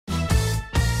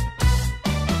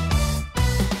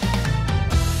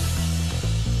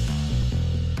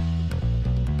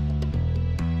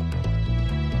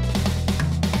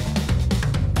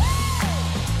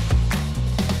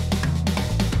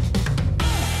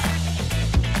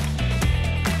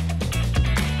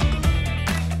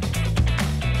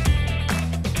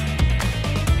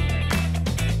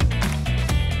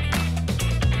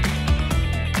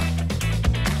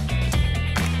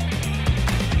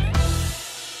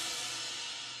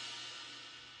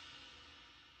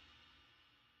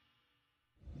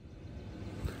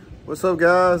What's up,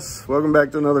 guys? Welcome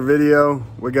back to another video.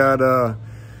 We got a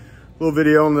little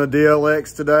video on the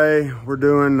DLX today. We're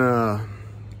doing a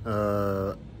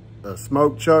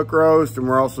smoked chuck roast, and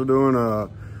we're also doing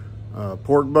a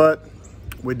pork butt.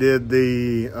 We did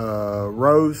the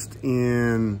roast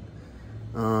in,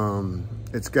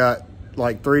 it's got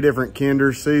like 3 different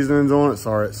Kinder seasonings on it.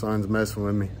 Sorry, that sun's messing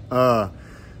with me.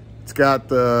 It's got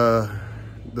the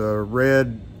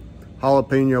red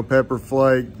jalapeno pepper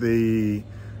flake, the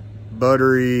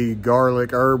buttery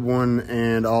garlic herb one,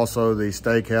 and also the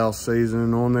steakhouse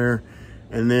seasoning on there.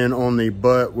 And then on the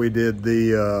butt, we did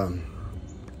the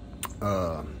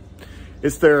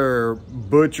it's their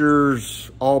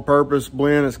Butcher's all-purpose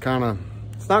blend.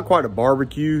 It's not quite a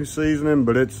barbecue seasoning,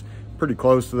 but it's pretty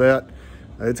close to that.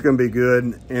 It's gonna be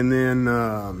good. And then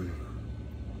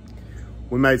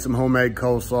we made some homemade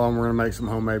coleslaw, and we're gonna make some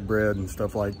homemade bread and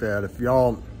stuff like that. If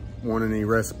y'all want any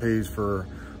recipes for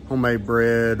homemade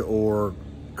bread or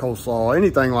coleslaw,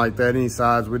 anything like that, any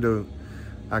sides we do,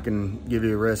 I can give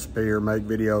you a recipe or make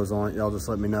videos on it. Y'all just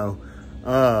let me know.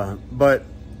 But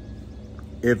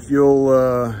if you'll,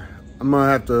 I'm gonna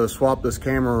have to swap this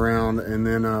camera around, and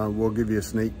then we'll give you a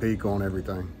sneak peek on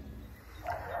everything.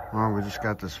 All right, we just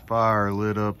got this fire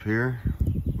lit up here.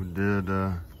 We did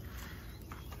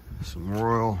some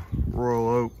royal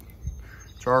oak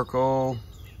charcoal,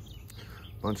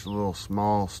 bunch of little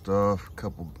small stuff, a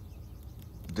couple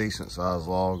decent sized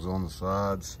logs on the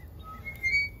sides.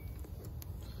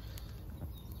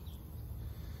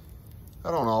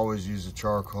 I don't always use the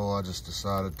charcoal. I just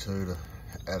decided to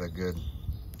add a good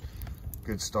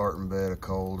starting bed of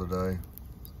coal today.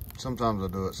 Sometimes I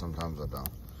do it, sometimes I don't.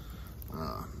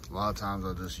 A lot of times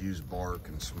I just use bark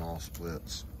and small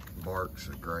splits. Bark's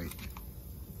a great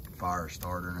fire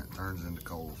starter, and it turns into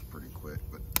coals pretty quick.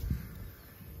 But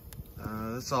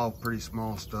it's all pretty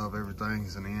small stuff.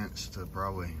 Everything's 1 inch to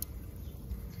probably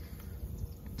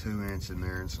 2 inch in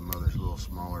there, and some other little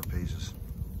smaller pieces.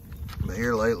 But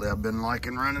here lately, I've been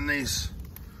liking running these.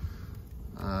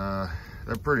 They're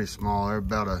pretty small. They're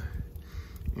about 1.5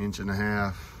 inch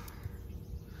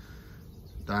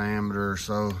diameter or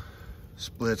so.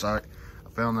 Splits. I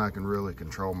found that I can really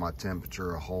control my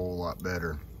temperature a whole lot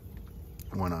better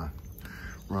when I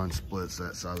run splits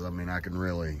that size. I mean, I can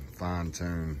really fine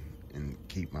tune and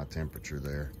keep my temperature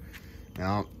there.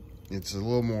 Now, it's a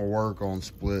little more work on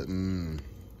splitting and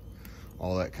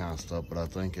all that kind of stuff, but I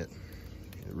think it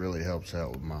really helps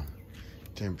out with my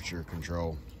temperature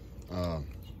control.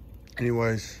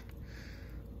 Anyways,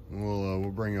 we'll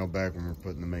bring y'all back when we're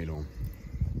putting the meat on.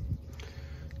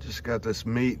 Just got this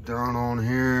meat thrown on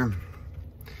here.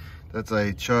 That's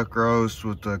a chuck roast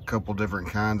with a couple different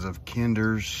kinds of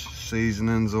Kinder's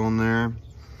seasonings on there.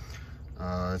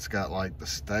 It's got like the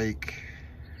steak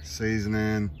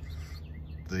seasoning,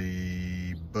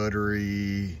 the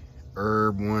buttery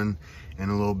herb one, and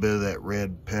a little bit of that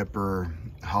red pepper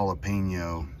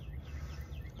jalapeno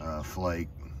flake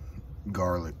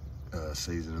garlic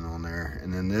seasoning on there.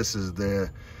 And then this is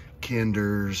the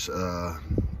Kinder's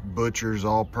Butcher's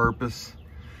all-purpose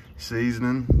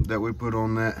seasoning that we put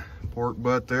on that pork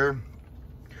butt there.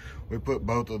 We put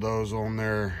both of those on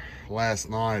there last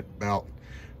night about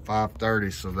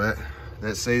 5:30, so that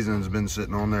seasoning's been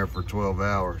sitting on there for 12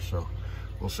 hours, so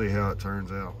we'll see how it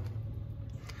turns out.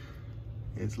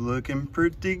 It's looking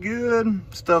pretty good.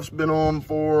 Stuff's been on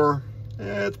for,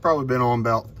 it's probably been on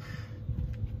about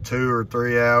 2 or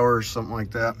 3 hours, something like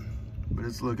that. But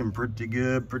it's looking pretty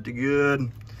good, pretty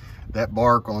good. That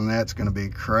bark on that's gonna be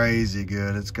crazy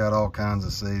good. It's got all kinds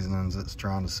of seasonings it's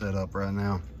trying to set up right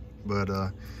now. But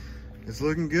it's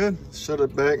looking good. Shut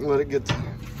it back and let it get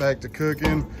back to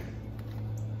cooking.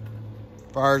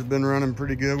 Fire's been running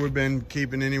pretty good. We've been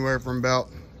keeping anywhere from about,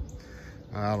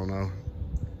 I don't know,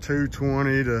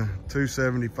 220 to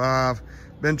 275.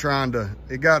 Been trying to,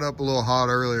 it got up a little hot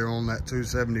earlier on that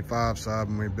 275 side,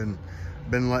 and we've been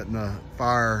letting the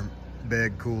fire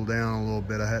bed cool down a little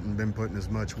bit. I hadn't been putting as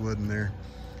much wood in there.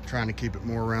 Trying to keep it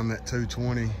more around that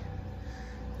 220,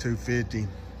 250.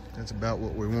 That's about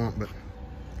what we want, but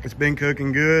it's been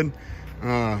cooking good.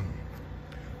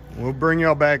 We'll bring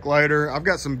y'all back later. I've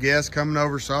got some guests coming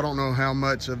over, so I don't know how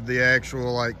much of the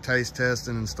actual like taste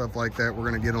testing and stuff like that we're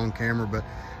gonna get on camera, but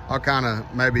I'll kind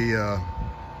of maybe,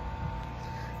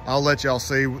 I'll let y'all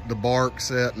see the bark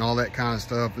set and all that kind of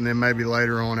stuff, and then maybe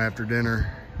later on after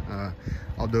dinner,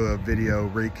 I'll do a video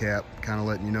recap, kind of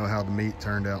letting you know how the meat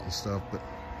turned out and stuff. But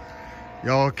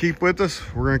y'all keep with us.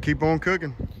 We're gonna keep on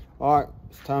cooking. All right,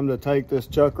 it's time to take this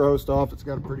chuck roast off. It's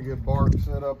got a pretty good bark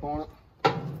set up on it.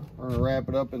 We're gonna wrap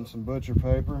it up in some butcher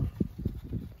paper.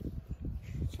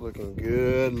 It's looking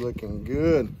good, looking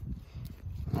good.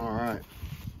 All right.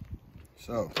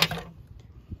 So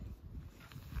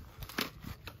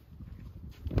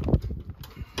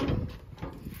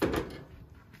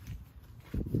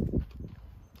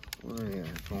we're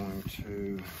going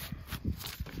to.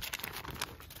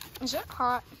 Is it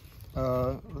hot?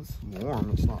 It's warm.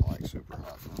 It's not like super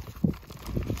hot.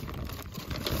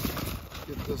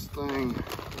 Get this thing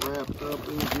wrapped up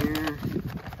in here.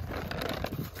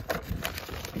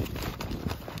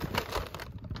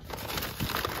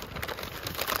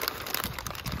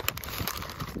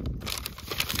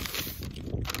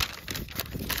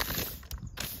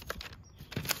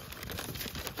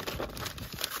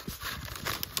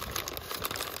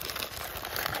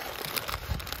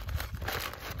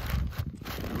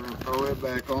 Throw it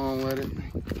back on, let it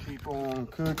keep on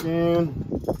cooking.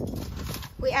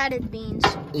 We added beans.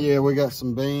 Yeah, we got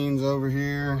some beans over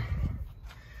here.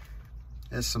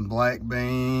 There's some black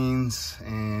beans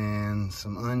and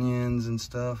some onions and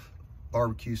stuff.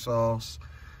 Barbecue sauce,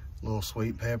 a little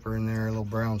sweet pepper in there, a little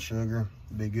brown sugar.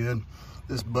 Be good.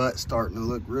 This butt's starting to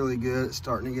look really good. It's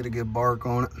starting to get a good bark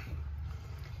on it.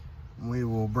 We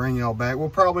will bring y'all back. We'll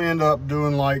probably end up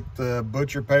doing like the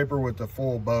butcher paper with the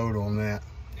full boat on that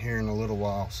here in a little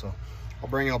while. So I'll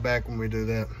bring y'all back when we do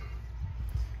that.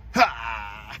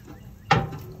 Ha!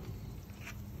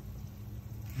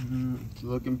 It's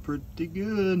looking pretty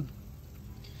good.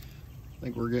 I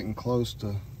think we're getting close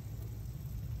to,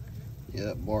 yeah,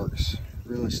 that bark's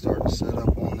really starting to set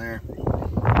up on there.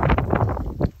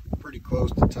 Pretty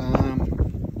close to time.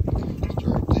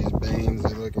 Stir up these beans,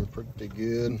 they're looking pretty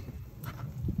good.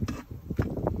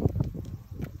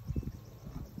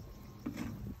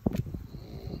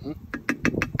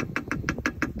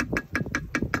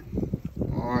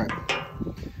 Alright,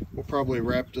 we'll probably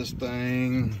wrap this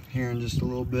thing here in just a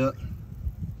little bit.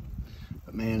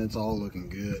 But man, it's all looking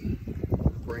good.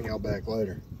 Bring y'all back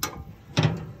later.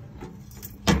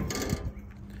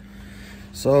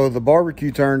 So the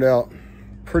barbecue turned out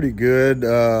pretty good.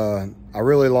 I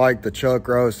really like the chuck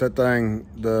roast. That thing,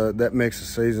 that mix of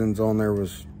seasons on there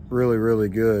was really, really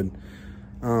good.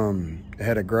 It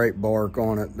had a great bark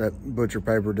on it. That butcher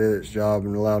paper did its job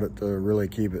and allowed it to really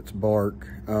keep its bark.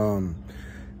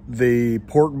 The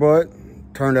pork butt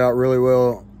turned out really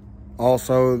well.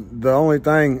 Also, the only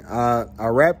thing, I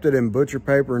wrapped it in butcher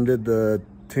paper and did the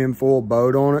tinfoil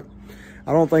boat on it.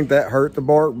 I don't think that hurt the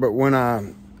bark, but when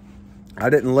I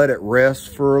didn't let it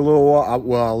rest for a little while.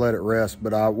 I let it rest,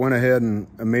 but I went ahead and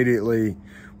immediately,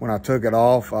 when I took it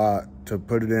off, to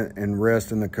put it in and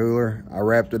rest in the cooler, I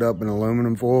wrapped it up in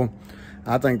aluminum foil.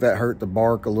 I think that hurt the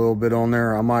bark a little bit on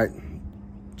there. I might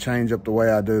change up the way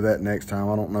I do that next time.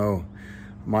 I don't know.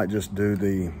 I might just do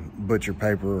the butcher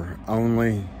paper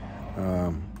only.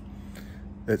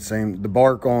 It seemed the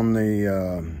bark on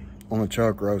the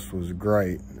chuck roast was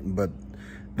great, but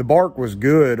the bark was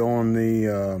good on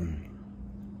the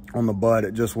butt.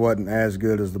 It just wasn't as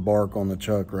good as the bark on the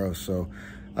chuck roast. So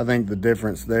I think the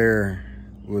difference there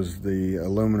was the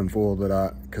aluminum foil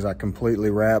because I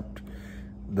completely wrapped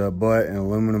the butt in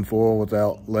aluminum foil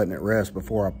without letting it rest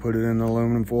before I put it in the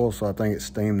aluminum foil. So I think it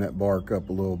steamed that bark up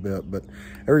a little bit, but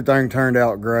everything turned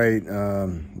out great.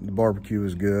 The barbecue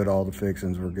was good. All the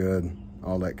fixings were good,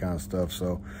 all that kind of stuff.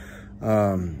 So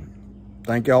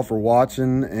thank y'all for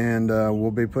watching, and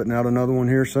we'll be putting out another one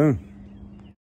here soon.